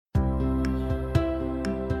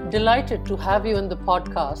Delighted to have you in the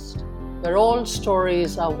podcast where all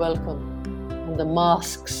stories are welcome and the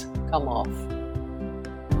masks come off.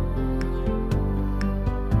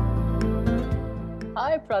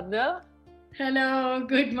 Hi, Pradnya. Hello,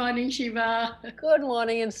 good morning, Shiva. Good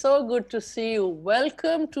morning and so good to see you.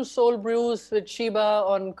 Welcome to Soul Brews with Shiva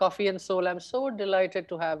on Coffee and Soul. I'm so delighted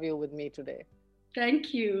to have you with me today.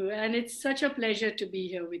 Thank you. And it's such a pleasure to be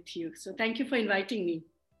here with you. So thank you for inviting me.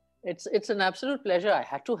 It's an absolute pleasure. I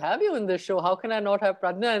had to have you in this show. How can I not have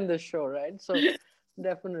Pradnya in this show, right? So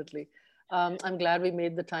definitely. I'm glad we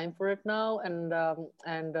made the time for it now, and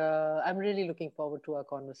I'm really looking forward to our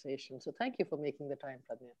conversation. So thank you for making the time,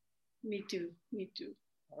 Pradnya. Me too. Me too.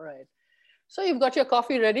 All right. So you've got your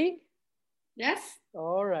coffee ready? Yes.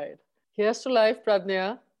 All right. Here's to life,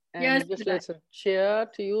 Pradnya. And Yes. just let's cheer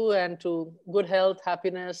to you and to good health,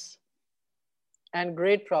 happiness, and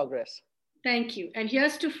great progress. Thank you. And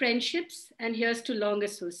here's to friendships and here's to long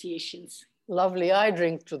associations. Lovely. I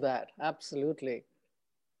drink to that. Absolutely.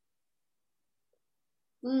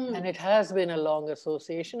 And it has been a long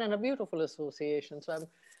association and a beautiful association. So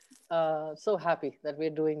I'm so happy that we're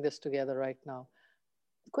doing this together right now.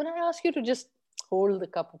 Could I ask you to just hold the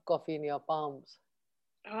cup of coffee in your palms?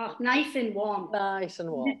 Oh, nice and warm. Nice and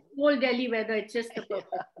warm. This cold Delhi weather, it's just the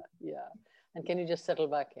perfect. Yeah. And can you just settle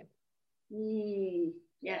back in?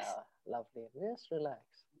 Yes. Yeah, lovely. Just relax.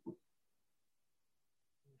 If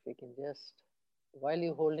you can just, while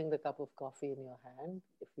you're holding the cup of coffee in your hand,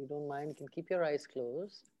 if you don't mind, you can keep your eyes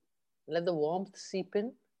closed. Let the warmth seep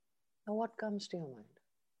in. Now, what comes to your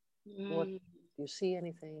mind? What, do you see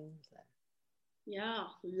anything? Yeah,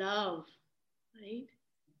 love, right?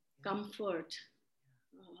 Comfort,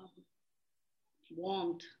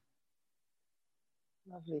 warmth.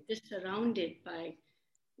 Lovely. Just surrounded by,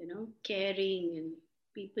 caring and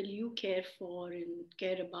people you care for and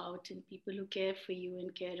care about, and people who care for you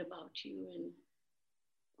and care about you, and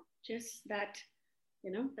just that,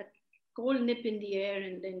 that cold nip in the air,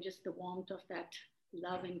 and then just the warmth of that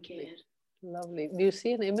love and care. Lovely. Do you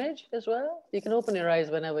see an image as well? You can open your eyes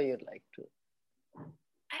whenever you'd like to.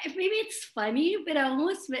 Maybe it's funny, but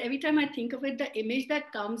every time I think of it, the image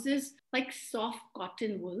that comes is like soft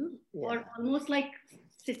cotton wool, or almost like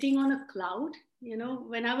sitting on a cloud.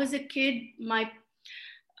 When I was a kid,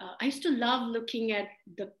 I used to love looking at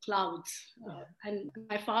the clouds. And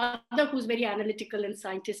my father, who's very analytical and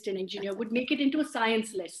scientist and engineer, would make it into a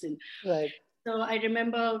science lesson. Right. So I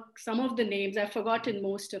remember some of the names. I've forgotten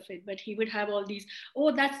most of it, but he would have all these,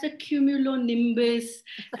 that's the cumulonimbus.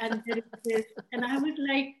 And there is this. And I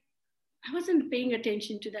wasn't paying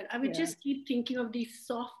attention to that. I would just keep thinking of these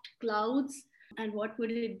soft clouds and what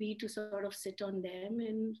would it be to sort of sit on them.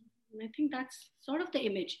 And I think that's sort of the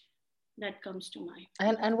image that comes to mind.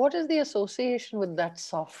 And what is the association with that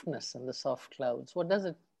softness and the soft clouds? What does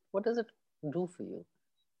it do for you?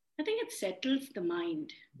 I think it settles the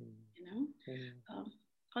mind,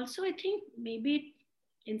 Also, I think maybe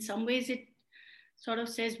in some ways it sort of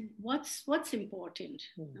says what's important,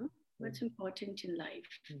 what's important in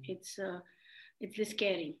life. It's this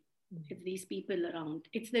caring. It's these people around.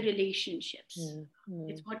 It's the relationships.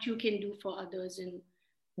 It's what you can do for others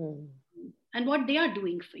and what they are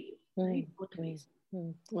doing for you. Right? Both ways.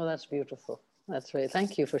 Well, that's beautiful. That's right.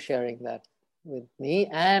 Thank you for sharing that with me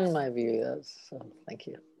and my viewers. So thank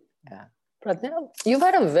you. Yeah. Pradnya, you've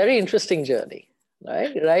had a very interesting journey,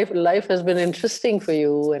 right? Life has been interesting for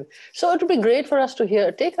you. And so it would be great for us to hear.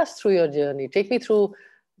 Take us through your journey. Take me through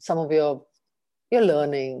some of your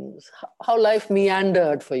learnings, how life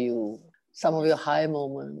meandered for you, some of your high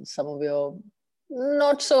moments, some of your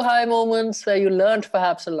not so high moments where you learned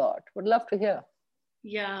perhaps a lot. Would love to hear.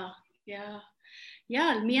 Yeah.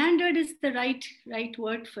 Meandered is the right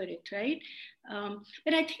word for it, right?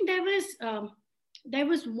 But I think there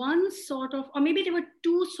was one sort of, or maybe there were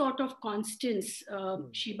two sort of constants,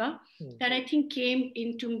 Shiva, that I think came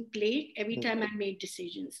into play every time I made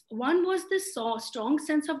decisions. One was this strong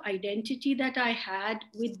sense of identity that I had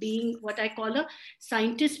with being what I call a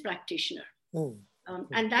scientist practitioner.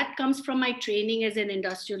 And that comes from my training as an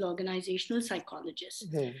industrial organizational psychologist.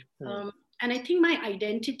 And I think my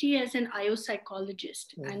identity as an IO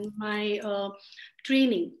psychologist and my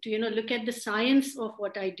training to, look at the science of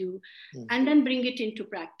what I do and then bring it into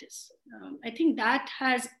practice. I think that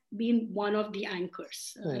has been one of the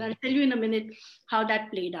anchors. And I'll tell you in a minute how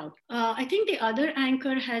that played out. I think the other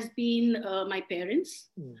anchor has been my parents.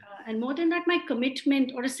 And more than that, my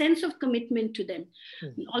commitment or a sense of commitment to them.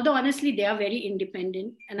 Although honestly, they are very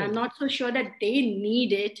independent and I'm not so sure that they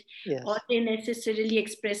need it or they necessarily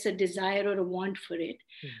express a desire or a want for it.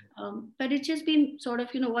 But it's just been sort of,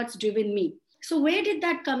 what's driven me. So where did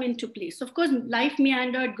that come into place? Of course, life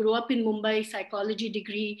meandered, grew up in Mumbai, psychology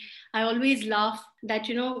degree. I always laugh that,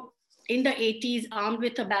 in the 80s, armed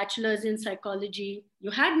with a bachelor's in psychology,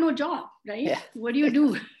 you had no job, right? Yeah. What do you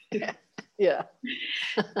do? Yeah.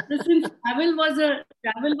 So since travel was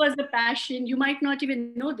a passion, you might not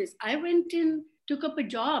even know this. I went in, took up a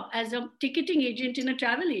job as a ticketing agent in a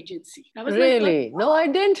travel agency. That was Really? No, I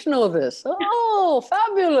didn't know this. Oh,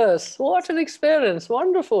 fabulous. What an experience.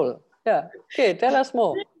 Wonderful. Yeah. Okay, tell us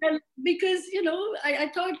more. Because, I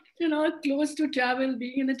thought, close to travel,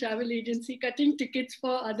 being in a travel agency, cutting tickets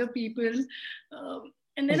for other people.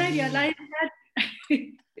 And then I realized that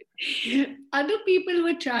other people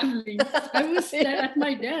were traveling. I was at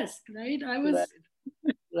my desk, right? I was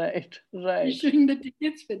right. issuing the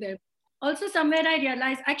tickets for them. Also, somewhere I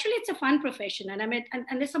realized actually it's a fun profession, and I met and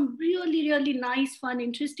there's some really, really nice, fun,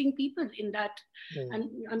 interesting people in that. And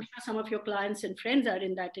I'm sure some of your clients and friends are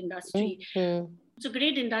in that industry. It's a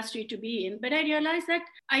great industry to be in, but I realized that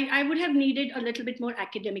I would have needed a little bit more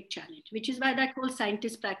academic challenge, which is why that whole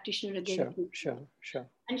scientist practitioner again. Sure.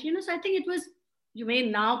 And so I think it was, you may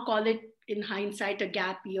now call it in hindsight a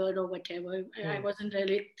gap year or whatever. I wasn't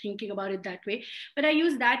really thinking about it that way, but I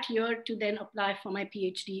used that year to then apply for my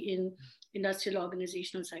PhD in industrial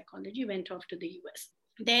organizational psychology, went off to the US.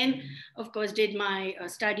 Then, of course, did my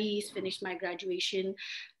studies, finished my graduation.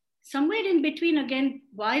 Somewhere in between, again,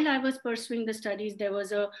 while I was pursuing the studies, there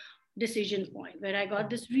was a decision point where I got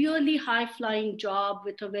this really high-flying job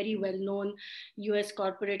with a very well-known US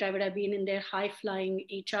corporate. I would have been in their high-flying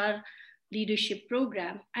HR leadership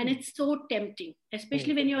program. And it's so tempting,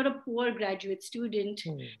 especially when you're a poor graduate student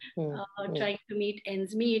trying to meet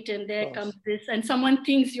ends meet, and there comes this, and someone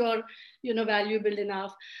thinks you're, valuable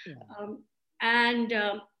enough.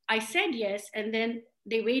 I said yes, and then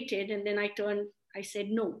they waited, and then I said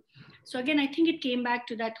no. So again, I think it came back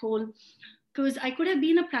to that whole, because I could have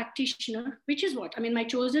been a practitioner, which is what, my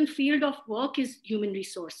chosen field of work is human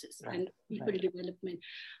resources and people development.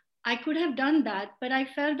 I could have done that, but I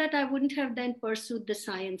felt that I wouldn't have then pursued the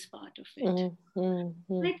science part of it.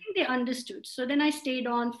 I think they understood. So then I stayed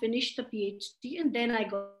on, finished the PhD, and then I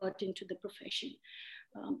got into the profession.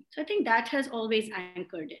 So I think that has always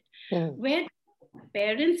anchored it. Where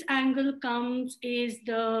parents' angle comes is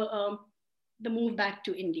the move back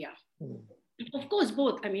to India. Of course,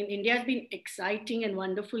 both. India has been exciting and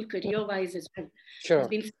wonderful career-wise as well. There's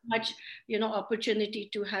been so much,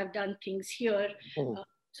 opportunity to have done things here.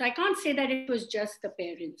 So I can't say that it was just the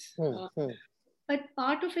parents. But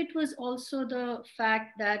part of it was also the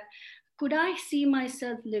fact that could I see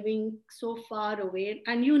myself living so far away?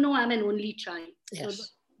 And I'm an only child. Yes. So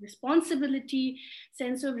the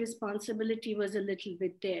sense of responsibility was a little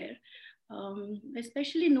bit there.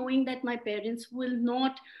 Especially knowing that my parents will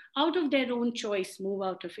not, out of their own choice, move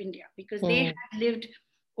out of India, because they had lived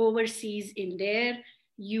overseas in their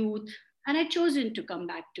youth and had chosen to come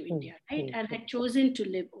back to India, right? And had chosen to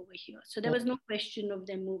live over here. So there was no question of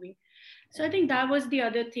them moving. So I think that was the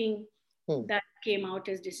other thing that came out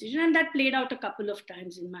as decision, and that played out a couple of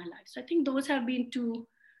times in my life. So I think those have been two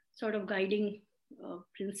sort of guiding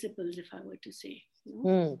principles, if I were to say.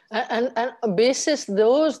 And basis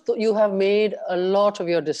those, you have made a lot of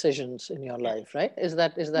your decisions in your life, right? Is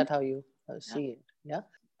that how you see it? Yeah.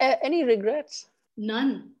 Any regrets?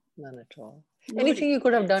 None at all. No Anything you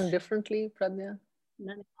could have regrets. done differently, Pradnya?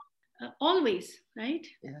 None. Always, right?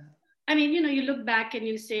 Yeah. You look back and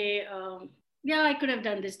you say, yeah, I could have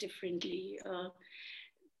done this differently.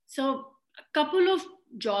 So a couple of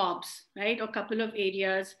jobs, right? Or a couple of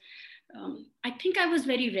areas. I think I was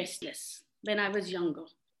very restless when I was younger.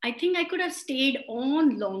 I think I could have stayed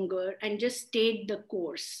on longer and just stayed the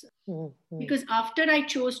course. Because after I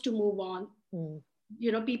chose to move on,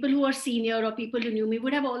 people who are senior or people who knew me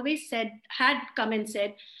would have always had come and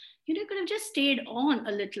said, you could have just stayed on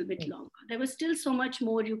a little bit longer. There was still so much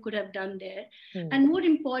more you could have done there. And more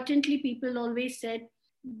importantly, people always said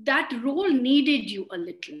that role needed you a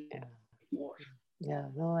little more. Yeah,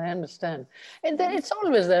 no, I understand. And then it's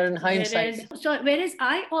always there in hindsight. Whereas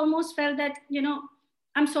I almost felt that,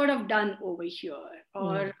 I'm sort of done over here,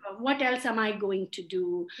 or what else am I going to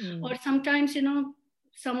do? Or sometimes,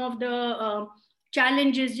 some of the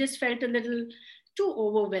challenges just felt a little too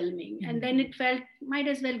overwhelming. And then it felt, might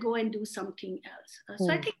as well go and do something else. So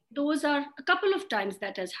I think those are a couple of times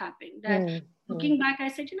that has happened. That looking back, I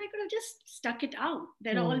said, I could have just stuck it out.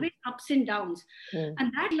 There are always ups and downs.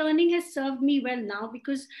 And that learning has served me well now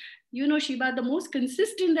because, Shiba, the most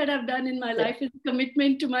consistent that I've done in my life is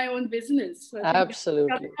commitment to my own business. So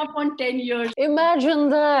absolutely. Coming up on 10 years. Imagine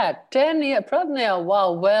that. 10 years. Pradnya,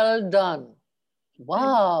 wow, well done.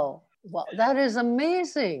 Wow. Wow, that is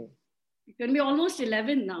amazing. It's going to be almost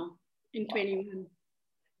 11 now in 21.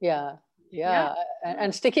 Yeah. Yeah.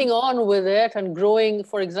 And sticking on with it and growing,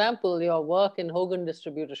 for example, your work in Hogan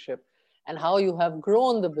Distributorship and how you have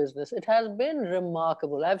grown the business, it has been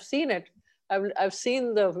remarkable. I've seen it. I've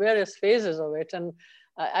seen the various phases of it, and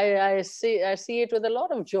I see it with a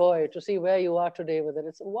lot of joy to see where you are today with it.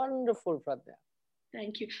 It's wonderful, Pradnya.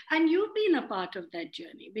 Thank you. And you've been a part of that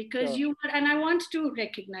journey because you were, and I want to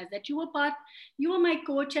recognize that you were my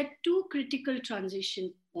coach at two critical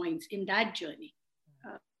transition points in that journey.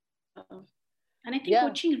 And I think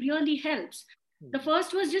coaching really helps. The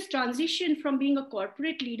first was just transition from being a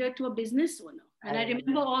corporate leader to a business owner. And I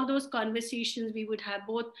remember all those conversations we would have,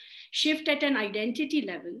 both shift at an identity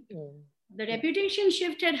level. The reputation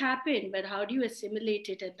shift had happened, but how do you assimilate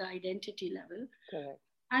it at the identity level? Correct.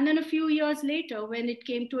 And then a few years later, when it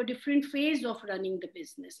came to a different phase of running the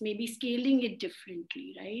business, maybe scaling it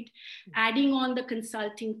differently, right? Adding on the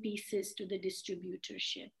consulting pieces to the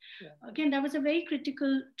distributorship. Again, that was a very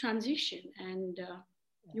critical transition. And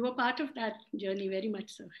you were part of that journey, very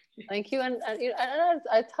much so. Thank you. And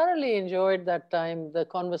I thoroughly enjoyed that time, the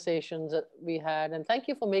conversations that we had. And thank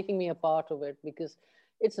you for making me a part of it, because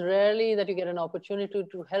it's rarely that you get an opportunity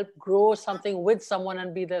to help grow something with someone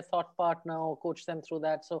and be their thought partner or coach them through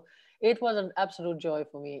that. So it was an absolute joy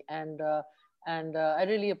for me. And I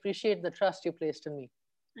really appreciate the trust you placed in me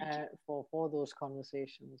for those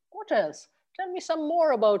conversations. What else? Tell me some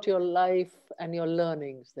more about your life and your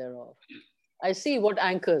learnings thereof. I see what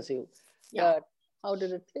anchors you, but how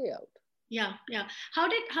did it play out? Yeah. How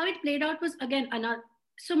it played out was, again,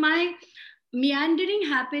 so my meandering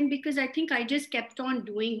happened because I think I just kept on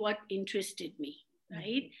doing what interested me,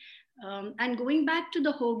 right? And going back to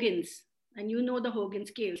the Hogans, and you know the Hogan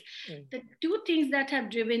scales, the two things that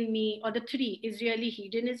have driven me, or the three, is really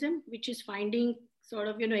hedonism, which is finding sort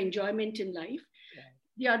of, enjoyment in life.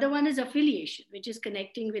 The other one is affiliation, which is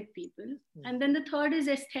connecting with people. And then the third is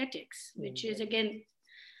aesthetics, which is, again,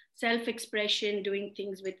 self-expression, doing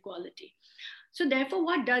things with quality. So therefore,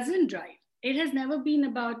 what doesn't drive? It has never been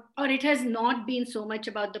about, or it has not been so much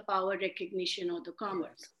about the power, recognition, or the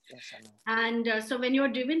commerce. Yes, I know. And so when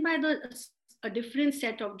you're driven by a different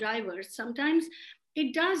set of drivers, sometimes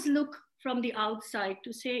it does look from the outside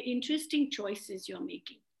to say interesting choices you're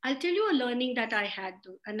making. I'll tell you a learning that I had,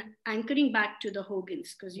 though, and anchoring back to the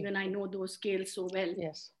Hogans, because you and I know those scales so well.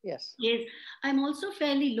 Yes. Is I'm also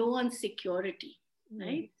fairly low on security,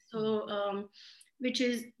 right? So, which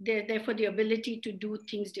is therefore the ability to do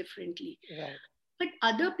things differently. Right. But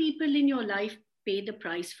other people in your life pay the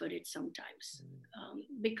price for it sometimes.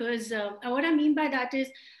 Because what I mean by that is,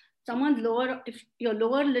 someone's lower, if you're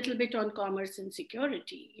lower a little bit on commerce and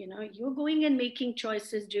security, you're going and making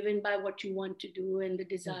choices driven by what you want to do and the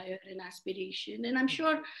desire and aspiration. And I'm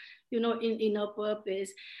sure, in inner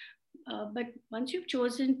purpose. But once you've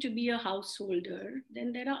chosen to be a householder,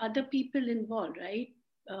 then there are other people involved, right?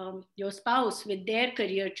 Your spouse with their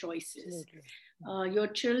career choices, your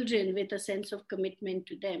children with a sense of commitment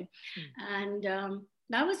to them. And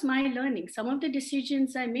that was my learning. Some of the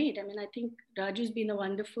decisions I made, I think Raju's been a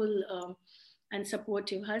wonderful and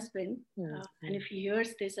supportive husband. And if he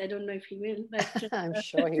hears this, I don't know if he will, but I'm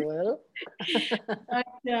sure he will.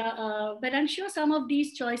 but I'm sure some of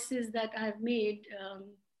these choices that I've made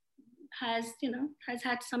has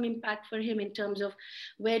had some impact for him in terms of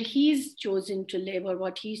where he's chosen to live or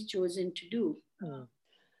what he's chosen to do.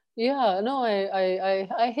 Yeah, no,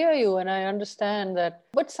 I hear you and I understand that.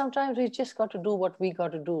 But sometimes we just got to do what we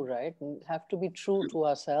got to do, right? We have to be true to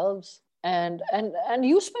ourselves. And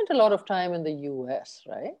you spent a lot of time in the US,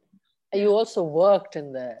 right? You also worked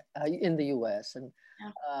in the US. And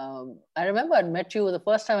I remember I met you, the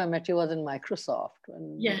first time I met you was in Microsoft.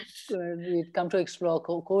 Yes. We'd come to explore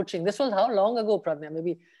coaching. This was how long ago, Pradnya?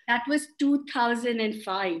 Maybe that was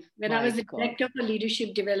 2005 when I was the director for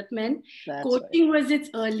leadership development. That's coaching was its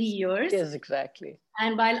early years. Yes, exactly.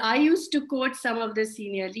 And while I used to coach some of the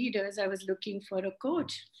senior leaders, I was looking for a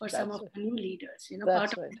coach for some of the new leaders.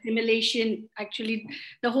 Part of assimilation, actually,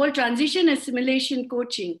 the whole transition assimilation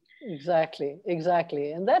coaching. Exactly.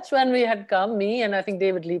 And that's when we had come, me and I think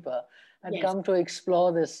David Leeper had come to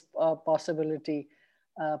explore this possibility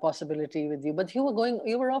with you. But you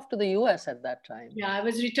were off to the US at that time. Yeah, I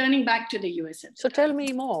was returning back to the US. So tell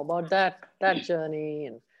me more about that journey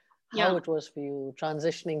and how it was for you,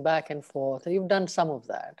 transitioning back and forth. You've done some of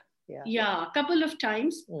that. Yeah, a couple of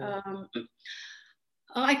times.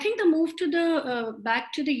 I think the move to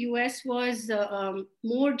back to the US was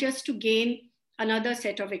more just to gain another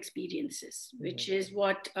set of experiences, which is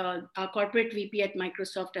what our corporate VP at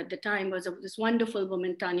Microsoft at the time was this wonderful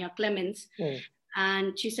woman, Tanya Clemens.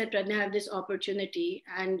 And she said, Pradnya, I have this opportunity.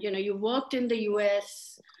 And, you worked in the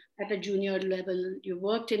US at a junior level. You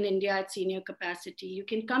worked in India at senior capacity. You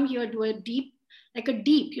can come here, do a deep,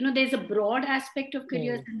 there's a broad aspect of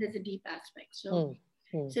careers and there's a deep aspect. So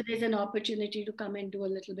there's an opportunity to come and do a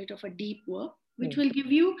little bit of a deep work, which will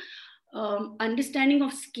give you understanding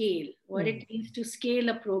of scale, what it means to scale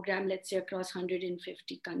a program, let's say across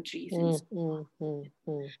 150 countries. So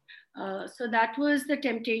that was the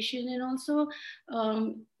temptation. And also,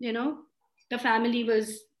 the family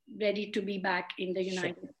was ready to be back in the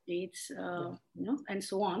United States, and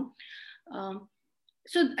so on.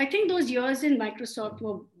 So I think those years in Microsoft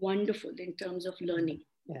were wonderful in terms of learning.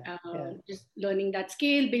 Just learning that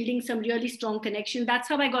scale, building some really strong connection. That's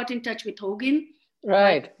how I got in touch with Hogan.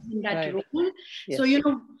 Right. In that role. Yes. So,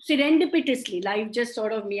 serendipitously, life just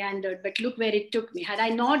sort of meandered, but look where it took me. Had I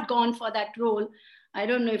not gone for that role, I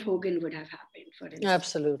don't know if Hogan would have happened, for instance.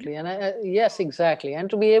 Absolutely. And yes, exactly. And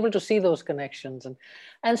to be able to see those connections.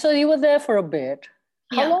 And so you were there for a bit.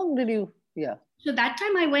 How long did you, So that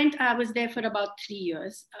time I was there for about 3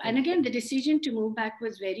 years. And again, the decision to move back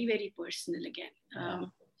was very, very personal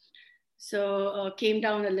again. So came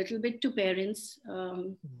down a little bit to parents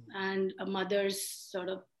and a mother's sort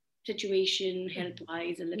of situation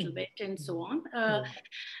health-wise a little bit and so on.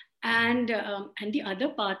 And the other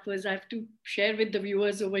part was, I have to share with the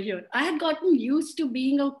viewers over here, I had gotten used to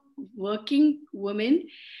being a working woman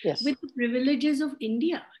with the privileges of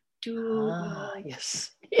India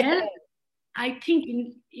help. I think,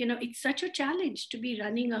 it's such a challenge to be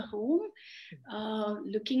running a home,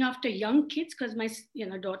 looking after young kids, because my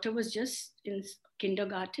daughter was just in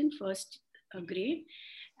kindergarten, first grade,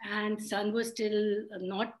 and son was still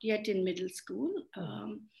not yet in middle school,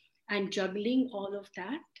 and juggling all of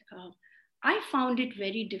that. I found it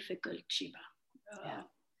very difficult, Shiba.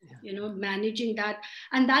 Managing that.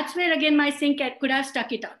 And that's where, again, my sink could have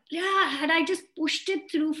stuck it out. Had I just pushed it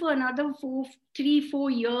through for another 3-4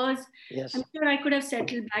 years, I'm sure I could have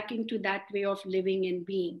settled back into that way of living and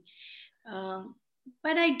being.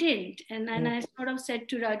 But I didn't. And I sort of said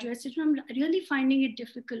to Raju, I said, I'm really finding it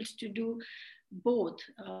difficult to do both.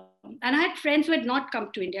 And I had friends who had not come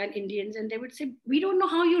to India, and Indians, and they would say, we don't know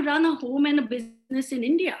how you run a home and a business in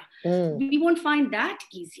India. We won't find that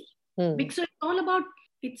easy. Because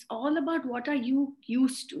it's all about what are you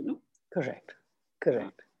used to, no? Correct.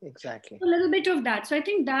 Exactly. A little bit of that. So I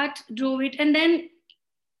think that drove it. And then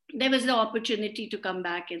there was the opportunity to come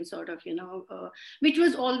back and sort of, which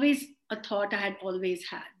was always a thought I had always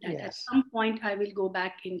had, that at some point I will go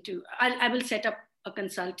back into, I will set up a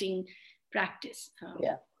consulting practice.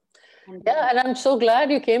 And I'm so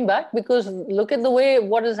glad you came back, because look at the way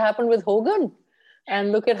what has happened with Hogan.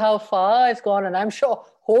 And look at how far it's gone. And I'm sure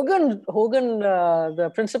Hogan,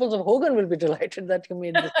 the principals of Hogan will be delighted that you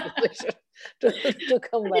made this decision to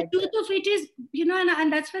come back. The truth of it is,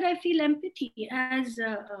 and that's where I feel empathy as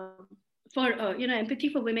empathy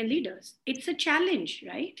for women leaders. It's a challenge,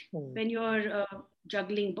 right? When you're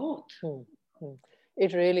juggling both.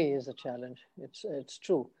 It really is a challenge. It's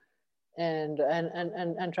true. And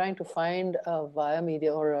trying to find a via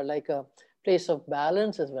media or like a place of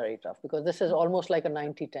balance is very tough, because this is almost like a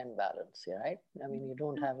 90-10 balance, right? I mean, you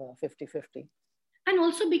don't have a 50-50. And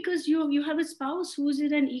also because you have a spouse who's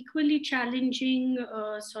in an equally challenging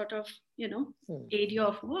sort of, area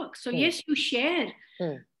of work. So yes, you share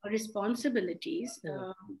responsibilities,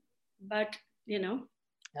 but,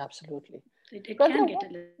 Absolutely. It can get a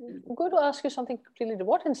little... I'm going to ask you something completely different.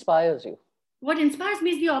 What inspires you? What inspires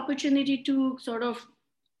me is the opportunity to sort of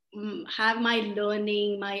have my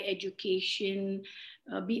learning, my education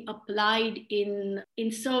be applied in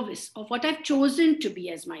service of what I've chosen to be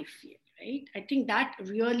as my field, right? I think that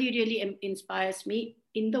really inspires me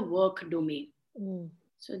in the work domain.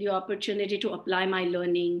 So the opportunity to apply my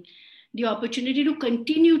learning, the opportunity to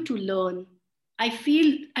continue to learn. I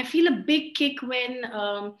feel a big kick when,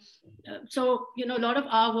 a lot of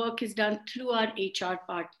our work is done through our HR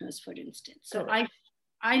partners, for instance. So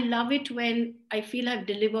I love it when I feel I've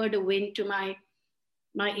delivered a win to my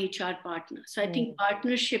HR partner. So I think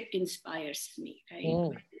partnership inspires me,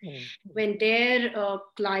 right? When their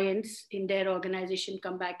clients in their organization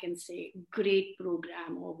come back and say, great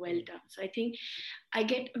program or well done. So I think I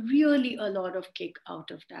get really a lot of kick out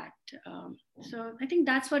of that. So I think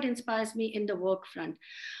that's what inspires me in the work front.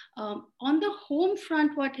 On the home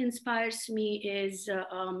front, what inspires me is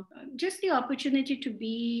just the opportunity to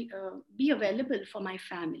be available for my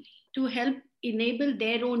family, to help enable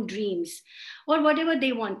their own dreams or whatever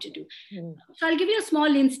they want to do. So I'll give you a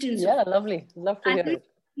small instance. Yeah, lovely. Love to hear it.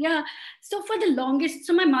 Yeah. So for the longest,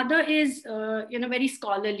 so my mother is, very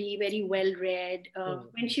scholarly, very well read.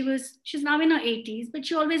 When she's now in her 80s, but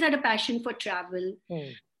she always had a passion for travel.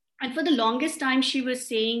 And for the longest time, she was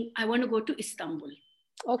saying, I want to go to Istanbul.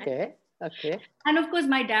 Okay. Okay. And of course,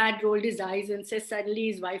 my dad rolled his eyes and says,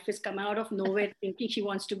 suddenly his wife has come out of nowhere thinking she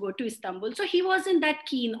wants to go to Istanbul. So he wasn't that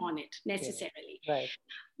keen on it necessarily. Yeah. Right.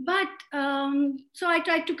 But so I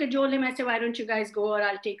tried to cajole him. I said, why don't you guys go, or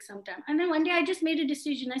I'll take some time. And then one day I just made a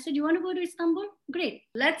decision. I said, you want to go to Istanbul? Great.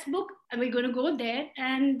 Let's book. And we're going to go there.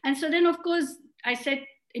 And so then, of course, I said,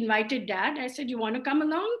 invited dad. I said, you want to come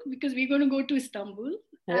along? Because we're going to go to Istanbul.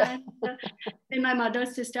 Yeah. And then my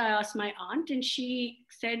mother's sister, I asked my aunt, and she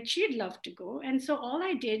said she'd love to go. And so all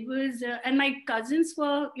I did was, and my cousins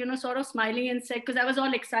were, sort of smiling and said, because I was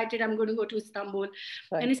all excited, I'm going to go to Istanbul.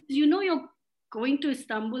 Right. And he says, you're going to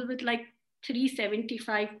Istanbul with like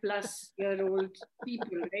 375 plus year old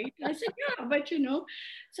people, right? I said, yeah, but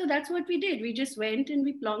so that's what we did. We just went and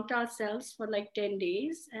we plonked ourselves for like 10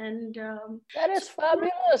 days. And that is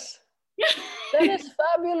fabulous. That is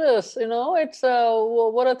fabulous. It's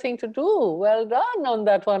what a thing to do. Well done on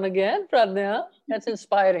that one again, Pradnya. That's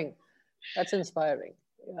inspiring. That's inspiring.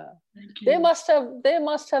 Yeah. They must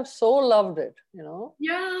have so loved it,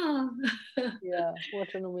 Yeah. Yeah.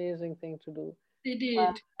 What an amazing thing to do. They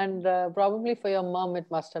did. And probably for your mom, it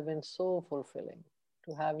must have been so fulfilling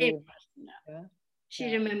to have you. Yeah.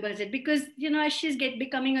 She remembers it because, as she's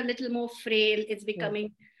becoming a little more frail, it's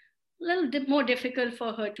becoming a little more difficult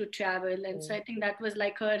for her to travel. And so I think that was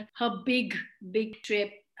like her big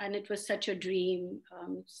trip. And it was such a dream.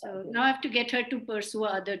 So now I have to get her to pursue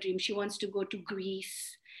other dreams. She wants to go to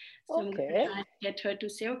Greece. So I'm going to try and get her to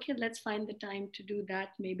say, okay, let's find the time to do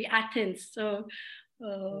that. Maybe Athens. So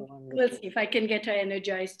we'll see if I can get her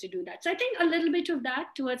energized to do that. So I think a little bit of that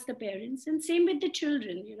towards the parents, and same with the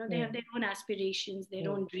children. They have their own aspirations, their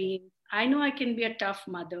own dreams. I know I can be a tough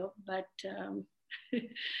mother, but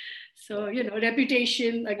so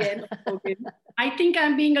reputation again. I think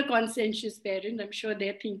I'm being a conscientious parent. I'm sure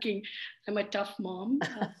they're thinking I'm a tough mom.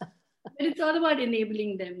 But it's all about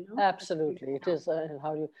enabling them. No? Absolutely, it is.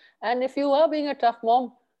 And if you are being a tough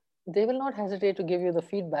mom, they will not hesitate to give you the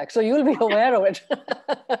feedback. So you'll be aware of it.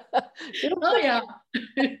 Oh, yeah.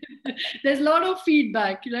 There's a lot of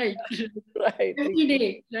feedback, right? Right. Every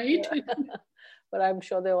day, right? Yeah. But I'm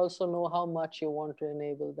sure they also know how much you want to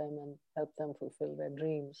enable them and help them fulfill their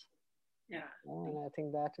dreams. Yeah. And I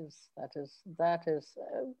think that is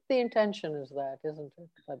the intention is that, isn't it,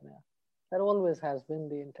 Pradnya? That always has been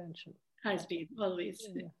the intention. Has been, always.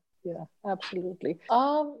 Yeah, absolutely.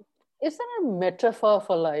 Is there a metaphor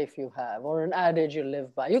for life you have, or an adage you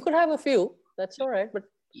live by? You could have a few, that's all right, but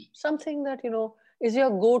something that, is your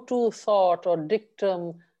go-to thought or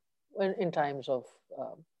dictum in times of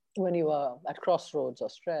when you are at crossroads or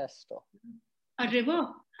stressed? Or... A river.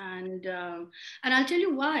 And I'll tell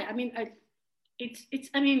you why. I mean,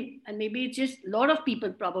 and maybe it's just a lot of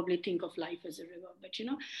people probably think of life as a river, but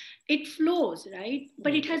it flows, right?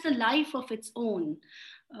 But it has a life of its own.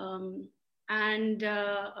 And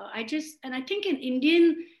I think in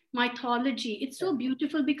Indian mythology, it's so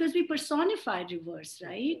beautiful because we personify rivers,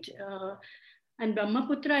 right? And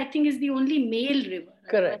Brahmaputra, I think, is the only male river. Right?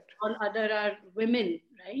 Correct. All other are women,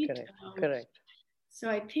 right? Correct. So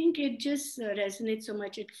I think it just resonates so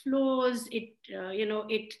much. It flows. It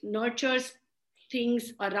it nurtures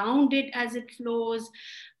things around it as it flows.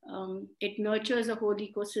 It nurtures a whole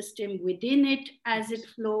ecosystem within it as it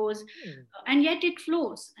flows, and yet it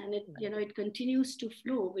flows, and it continues to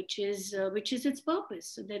flow, which is its purpose.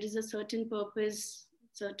 So there is a certain purpose,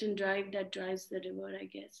 certain drive that drives the river, I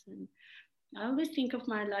guess. And I always think of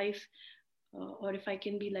my life, or if I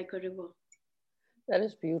can be like a river. That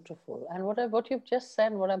is beautiful. And what you've just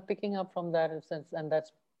said, what I'm picking up from that is, and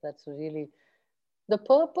that's really, the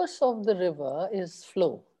purpose of the river is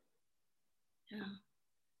flow. Yeah.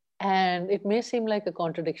 And it may seem like a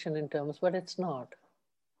contradiction in terms, but it's not.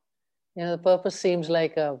 The purpose seems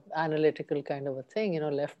like a analytical kind of a thing,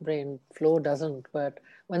 left brain flow doesn't. But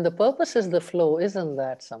when the purpose is the flow, isn't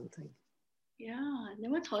that something? Yeah, I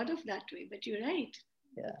never thought of that way, but you're right.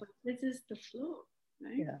 Yeah. The purpose is the flow,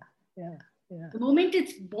 right? Yeah. The moment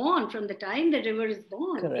it's born, from the time the river is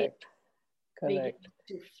born, Correct. It begins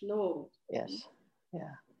to flow. Yes.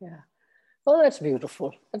 Yeah. Oh, that's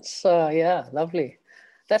beautiful. That's lovely.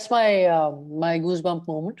 That's my my goosebump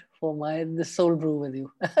moment for this soul brew with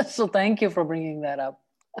you. So thank you for bringing that up.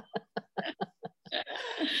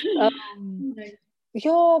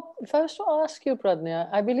 If I was to ask you, Pradnya,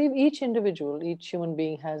 I believe each individual, each human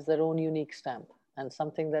being has their own unique stamp and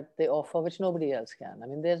something that they offer which nobody else can. I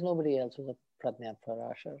mean, there's nobody else who's a Pradnya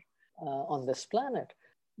Parashar on this planet.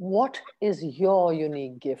 what is your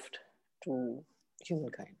unique gift to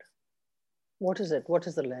humankind? What is it? What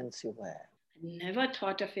is the lens you wear? I never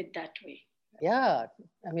thought of it that way. Yeah,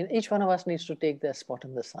 I mean, each one of us needs to take their spot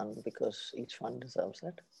in the sun because each one deserves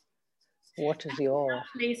it. What is your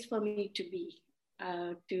place for me to be,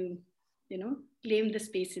 to, claim the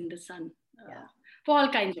space in the sun, for all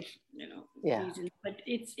kinds of, reasons. But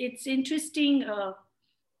it's interesting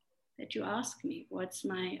that you ask me, what's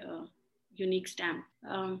my unique stamp?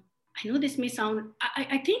 I know this may sound,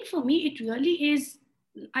 I think for me, it really is,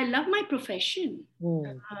 I love my profession.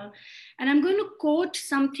 And I'm going to quote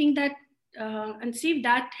something that, and see if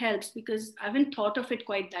that helps, because I haven't thought of it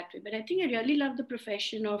quite that way. But I think I really love the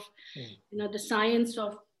profession of, the science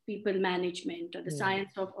of people management, or the science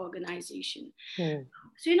of organization.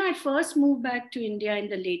 So, I first moved back to India in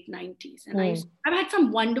the late 90s, and I've had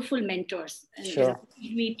some wonderful mentors, and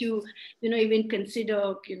me to, even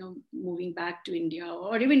consider, moving back to India,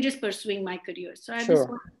 or even just pursuing my career. So I had this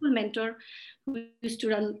wonderful mentor who used to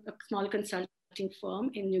run a small consulting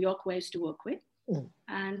firm in New York, who I used to work with.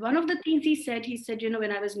 And one of the things he said,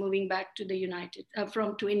 when I was moving back to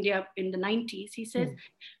to India in the 90s, he said,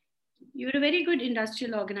 you're a very good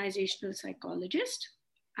industrial organizational psychologist.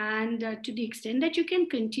 And to the extent that you can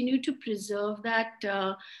continue to preserve that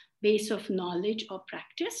base of knowledge or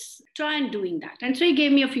practice, try and doing that. And so he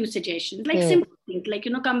gave me a few suggestions, like simple things, like,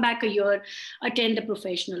 come back a year, attend a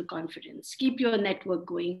professional conference, keep your network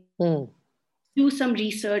going, do some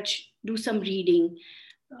research, do some reading.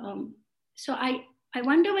 So I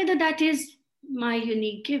wonder whether that is my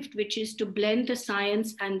unique gift, which is to blend the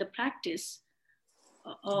science and the practice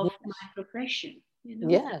of my profession.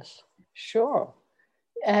 Yes, sure.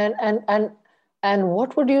 And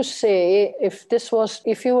what would you say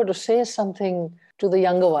if you were to say something to the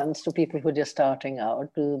younger ones, to people who are just starting out,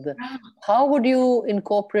 how would you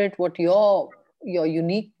incorporate what your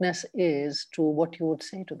uniqueness is to what you would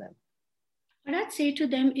say to them? What I'd say to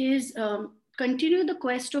them is continue the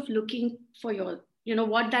quest of looking for your,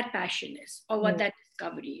 what that passion is, or what that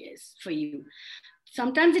discovery is for you.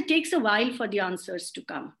 Sometimes it takes a while for the answers to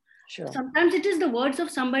come. Sure. Sometimes it is the words of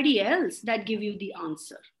somebody else that give you the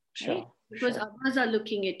answer, right? Because others are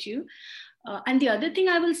looking at you. And the other thing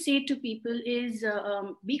I will say to people is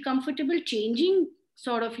be comfortable changing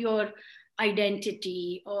sort of your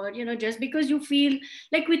identity, or, just because you feel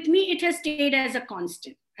like, with me, it has stayed as a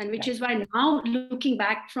constant. And which is why now, looking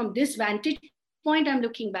back from this vantage point, I'm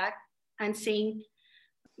looking back and saying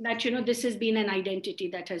that, this has been an identity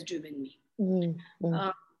that has driven me.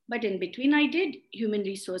 But in between, I did human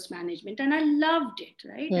resource management, and I loved it,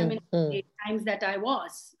 right? I mean, the times that I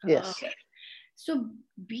was. Yes. So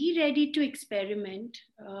be ready to experiment,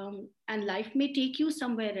 and life may take you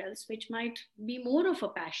somewhere else, which might be more of a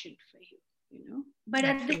passion for you, But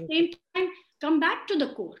at the same time, come back to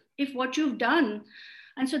the core. If what you've done,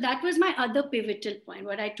 and so that was my other pivotal point,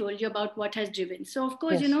 what I told you about what has driven. So of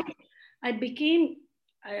course, I became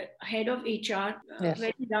head of HR at a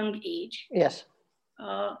very young age. Yes.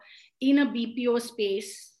 In a BPO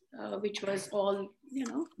space, which was all,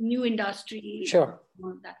 new industry. Sure.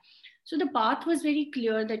 All that. So the path was very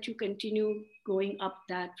clear that you continue going up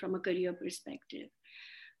that from a career perspective.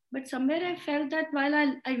 But somewhere I felt that while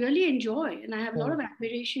I really enjoy, and I have a lot of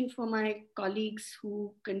admiration for my colleagues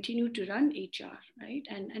who continue to run HR, right?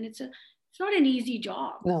 And it's not an easy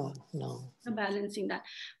job. No. Balancing that.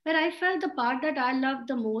 But I felt the part that I loved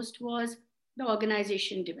the most was the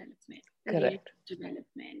organization development. Correct.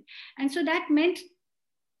 Development. And so that meant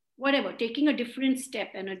whatever, taking a different step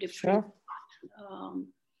and a different path.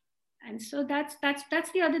 And so that's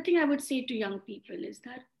the other thing I would say to young people, is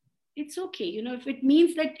that it's okay. If it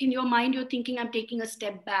means that in your mind you're thinking, I'm taking a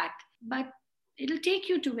step back, but it'll take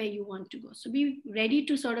you to where you want to go. So be ready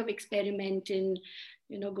to sort of experiment and,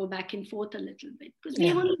 go back and forth a little bit, because we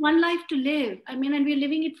have only one life to live. I mean, and we're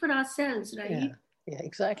living it for ourselves, right? Yeah,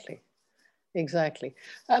 exactly.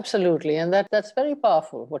 Absolutely. And that's very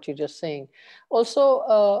powerful, what you're just saying.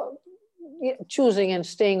 Also, choosing and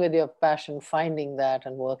staying with your passion, finding that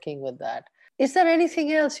and working with that. Is there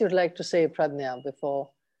anything else you'd like to say, Pradnya, before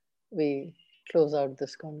we close out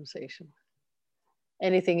this conversation?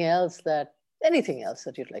 Anything else that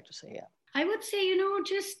you'd like to say? Yeah. I would say,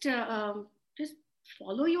 just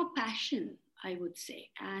follow your passion, I would say.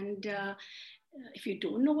 And if you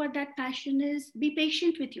don't know what that passion is, be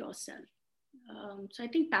patient with yourself. So I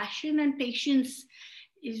think passion and patience,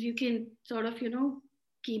 if you can sort of,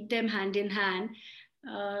 keep them hand in hand,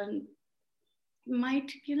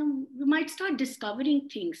 you might start discovering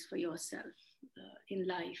things for yourself. in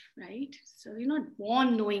life, right? So you're not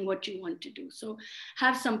born knowing what you want to do. So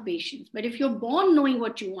have some patience. But if you're born knowing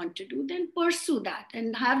what you want to do, then pursue that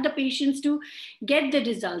and have the patience to get the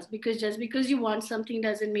results, because just because you want something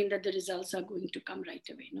doesn't mean that the results are going to come right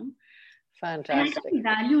away, no? Fantastic. And I think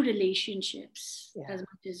value relationships as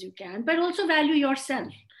much as you can, but also value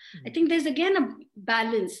yourself. I think there's again a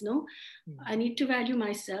balance, no? I need to value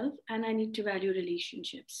myself and I need to value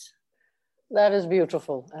relationships. That is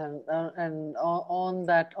beautiful. And on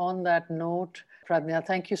that note, Pradnya,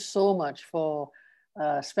 thank you so much for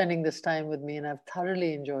spending this time with me. And I've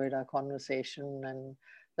thoroughly enjoyed our conversation. And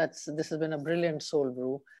this has been a brilliant soul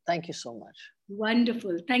brew. Thank you so much.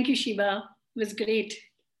 Wonderful. Thank you, Shiba. It was great.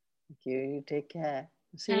 Thank you. You take care.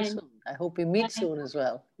 See you soon. I hope we meet soon as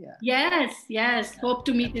well. Yeah. Yes. Hope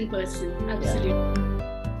to meet in person. Absolutely.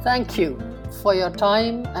 Thank you for your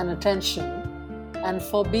time and attention, and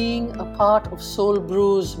for being a part of Soul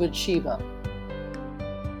Brews with Shiba.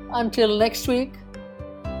 Until next week,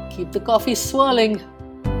 keep the coffee swirling.